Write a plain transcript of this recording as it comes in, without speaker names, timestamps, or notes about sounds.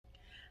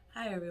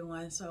Hi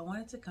everyone. So I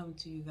wanted to come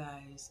to you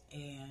guys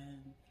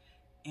and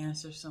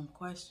answer some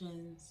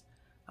questions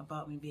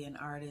about me being an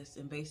artist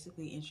and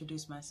basically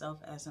introduce myself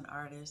as an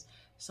artist.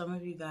 Some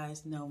of you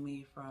guys know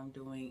me from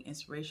doing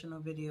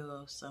inspirational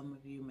videos. Some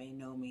of you may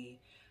know me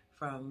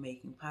from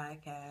making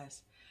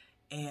podcasts.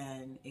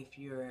 And if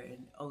you're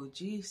an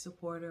OG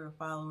supporter or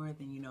follower,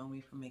 then you know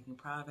me from making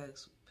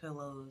products,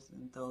 pillows,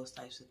 and those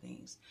types of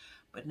things.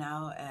 But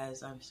now,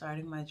 as I'm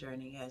starting my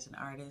journey as an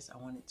artist, I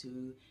wanted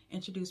to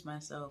introduce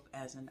myself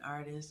as an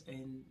artist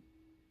and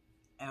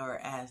or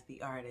as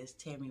the artist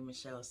Tammy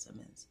Michelle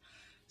Simmons.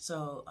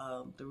 So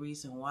the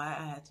reason why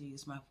I had to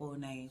use my full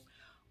name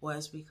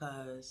was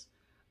because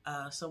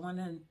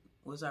someone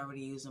was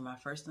already using my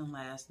first and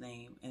last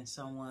name, and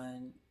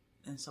someone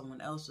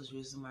else was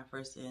using my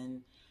first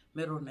and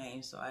middle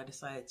name. So I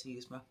decided to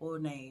use my full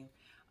name,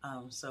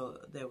 so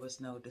there was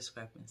no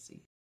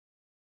discrepancy.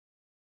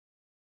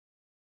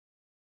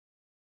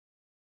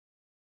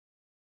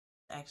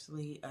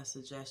 Actually, a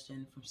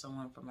suggestion from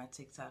someone from my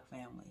TikTok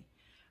family.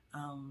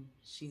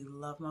 She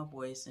loved my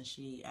voice and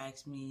she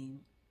asked me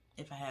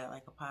if I had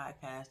like a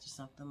podcast or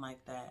something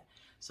like that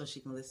so she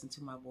can listen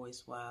to my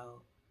voice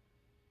while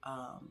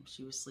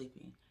she was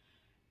sleeping.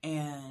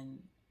 And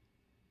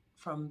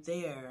from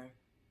there,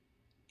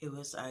 it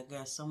was, I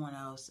guess, someone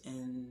else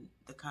in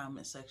the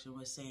comment section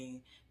was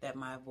saying that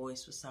my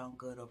voice would sound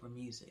good over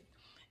music.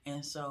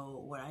 And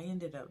so, what I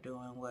ended up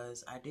doing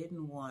was, I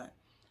didn't want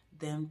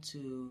them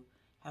to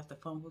have to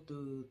fumble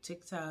through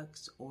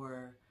TikToks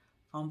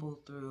fumble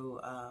through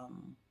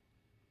um,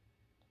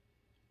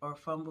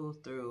 fumble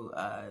through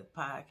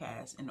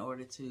podcasts in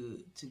order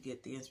to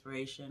get the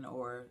inspiration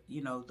or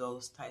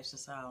those types of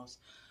sounds.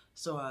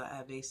 So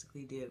I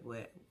basically did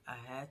what I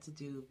had to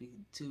do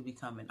to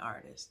become an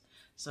artist.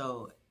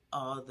 So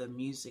all the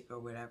music or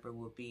whatever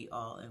will be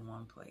all in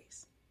one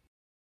place.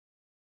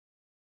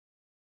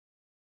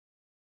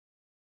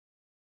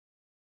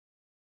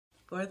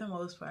 For the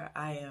most part,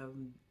 I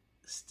am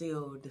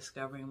still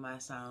discovering my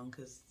sound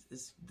because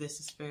this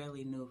is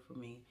fairly new for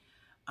me.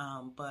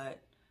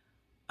 But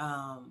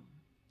um,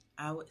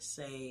 I would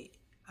say,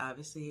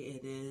 obviously,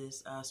 it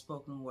is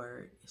spoken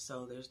word,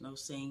 so there's no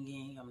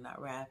singing. I'm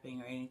not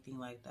rapping or anything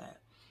like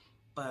that.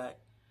 But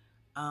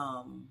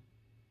um,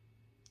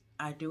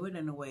 I do it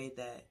in a way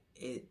that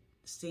it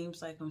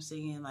seems like I'm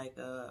singing like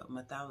a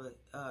metallic,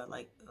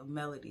 like a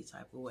melody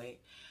type of way,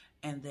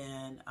 and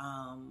then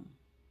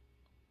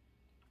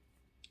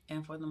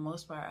and for the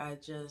most part,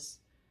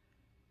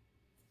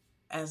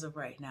 as of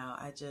right now,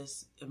 I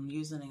just am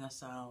using a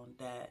sound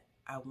that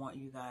I want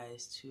you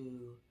guys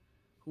to,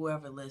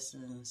 whoever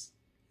listens,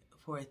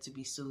 for it to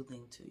be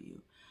soothing to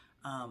you.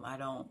 I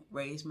don't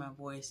raise my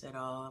voice at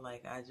all.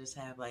 Like I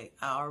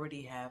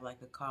already have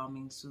like a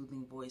calming,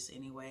 soothing voice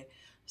anyway.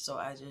 So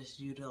I just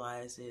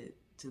utilize it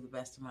to the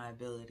best of my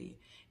ability.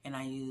 And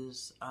I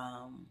use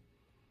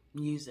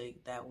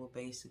music that will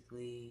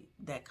basically,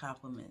 that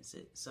complements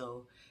it.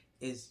 So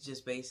it's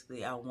just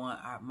basically, I want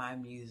my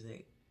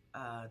music,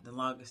 the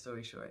longest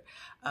story short,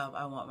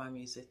 I want my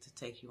music to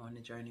take you on the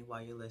journey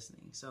while you're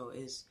listening. So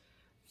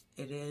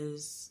it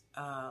is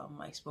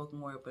like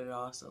spoken word, but it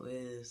also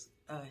is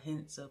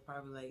hints of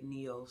probably like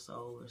neo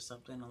soul or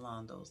something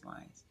along those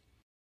lines.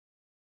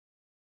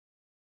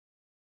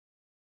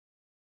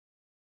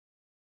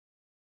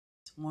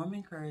 Warm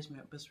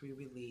Encouragement was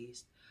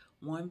re-released.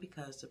 One,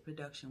 because the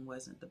production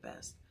wasn't the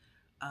best.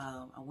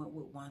 I went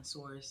with one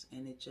source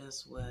and it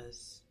just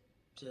was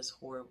just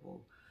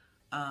horrible.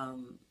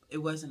 It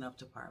wasn't up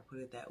to par, put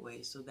it that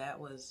way. So that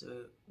was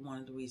one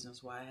of the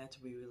reasons why I had to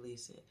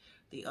re-release it.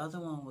 The other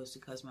one was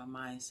because my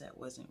mindset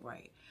wasn't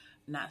right.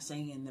 Not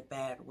saying in the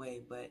bad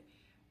way, but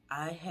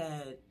I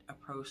had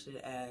approached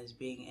it as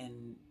being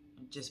in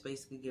just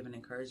basically giving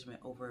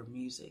encouragement over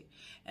music,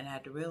 and I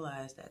had to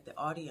realize that the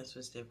audience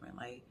was different.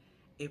 Like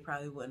it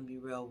probably wouldn't be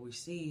real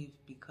received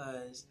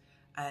because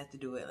I had to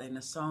do it in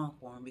a song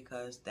form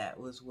because that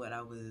was what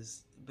I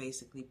was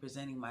basically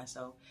presenting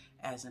myself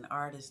as an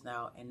artist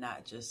now, and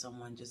not just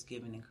someone just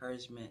giving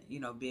encouragement,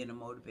 being a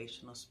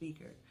motivational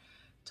speaker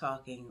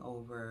talking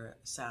over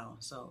sound.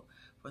 So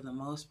for the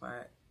most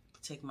part,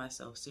 to take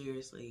myself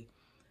seriously,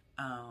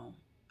 um,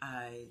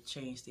 I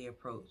changed the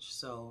approach.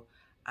 So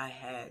I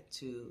had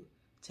to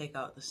take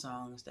out the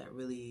songs that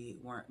really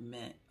weren't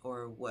meant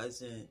or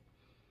wasn't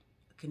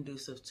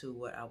conducive to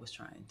what I was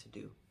trying to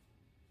do.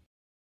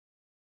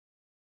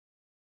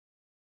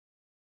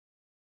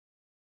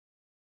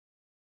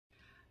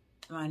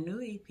 My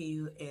new EP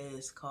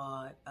is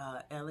called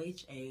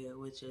LHA,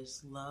 which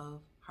is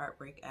Love,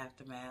 Heartbreak,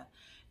 Aftermath.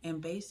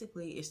 And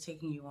basically, it's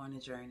taking you on a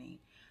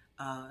journey.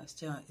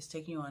 It's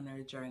taking you on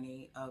a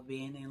journey of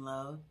being in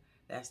love.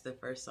 That's the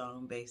first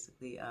song,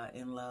 basically,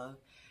 in love.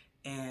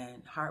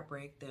 And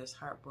heartbreak, there's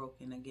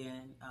heartbroken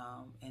again.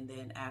 And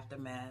then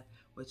Aftermath,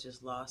 which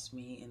is lost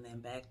me and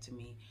then back to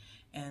me.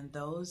 And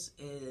those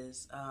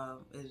is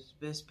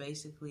just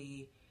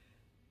basically,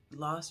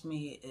 lost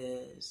me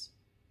is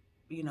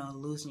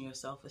losing your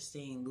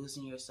self-esteem,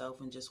 losing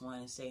yourself, and just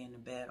wanting to stay in the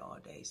bed all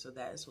day. So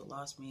that is what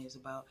Lost Me is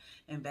about.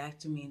 And Back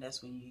to Me,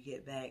 that's when you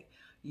get back,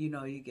 you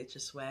get your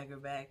swagger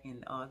back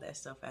and all that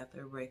stuff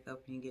after a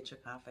breakup, and you get your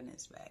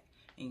confidence back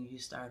and you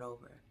start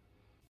over.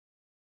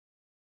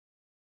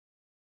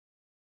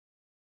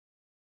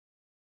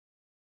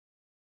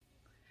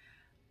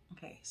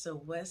 Okay, so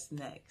what's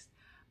next?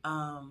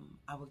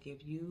 I will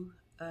give you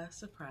a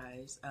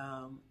surprise.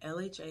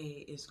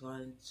 LHA is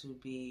going to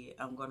be,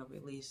 I'm going to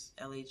release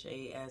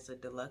LHA as a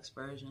deluxe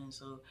version.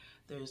 So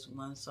there's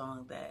one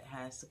song that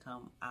has to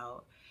come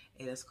out.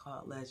 It is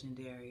called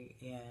Legendary,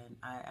 and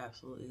I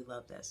absolutely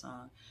love that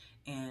song.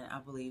 And I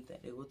believe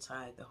that it will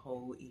tie the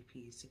whole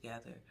EP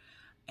together.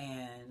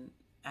 And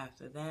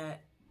after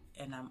that,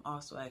 and I'm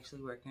also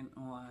actually working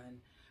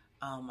on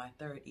my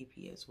third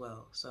EP as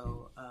well.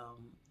 So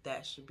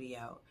that should be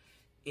out,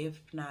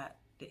 if not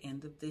the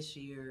end of this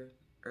year,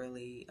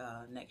 early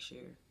next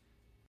year.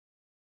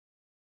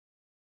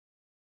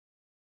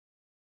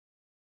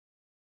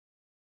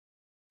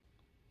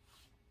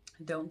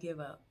 Don't give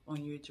up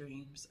on your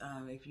dreams.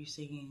 If you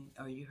seen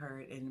or you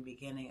heard in the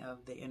beginning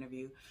of the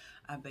interview,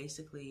 I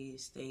basically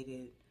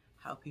stated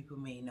how people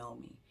may know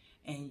me.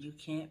 And you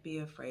can't be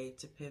afraid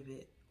to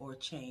pivot or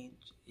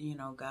change.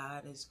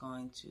 God is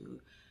going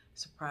to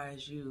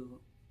surprise you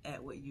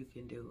at what you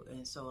can do.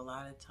 And so a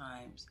lot of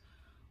times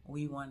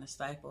we want to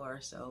stifle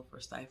ourselves or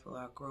stifle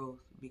our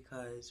growth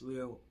because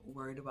we're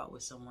worried about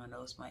what someone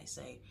else might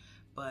say.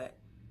 But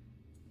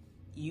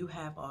you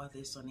have all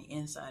this on the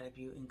inside of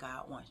you, and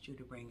God wants you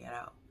to bring it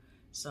out.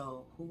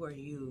 So who are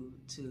you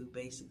to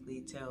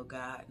basically tell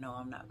God, no,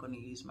 I'm not going to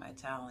use my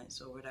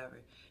talents or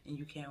whatever? And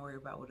you can't worry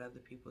about what other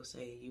people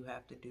say. You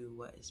have to do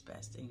what is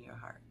best in your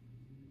heart.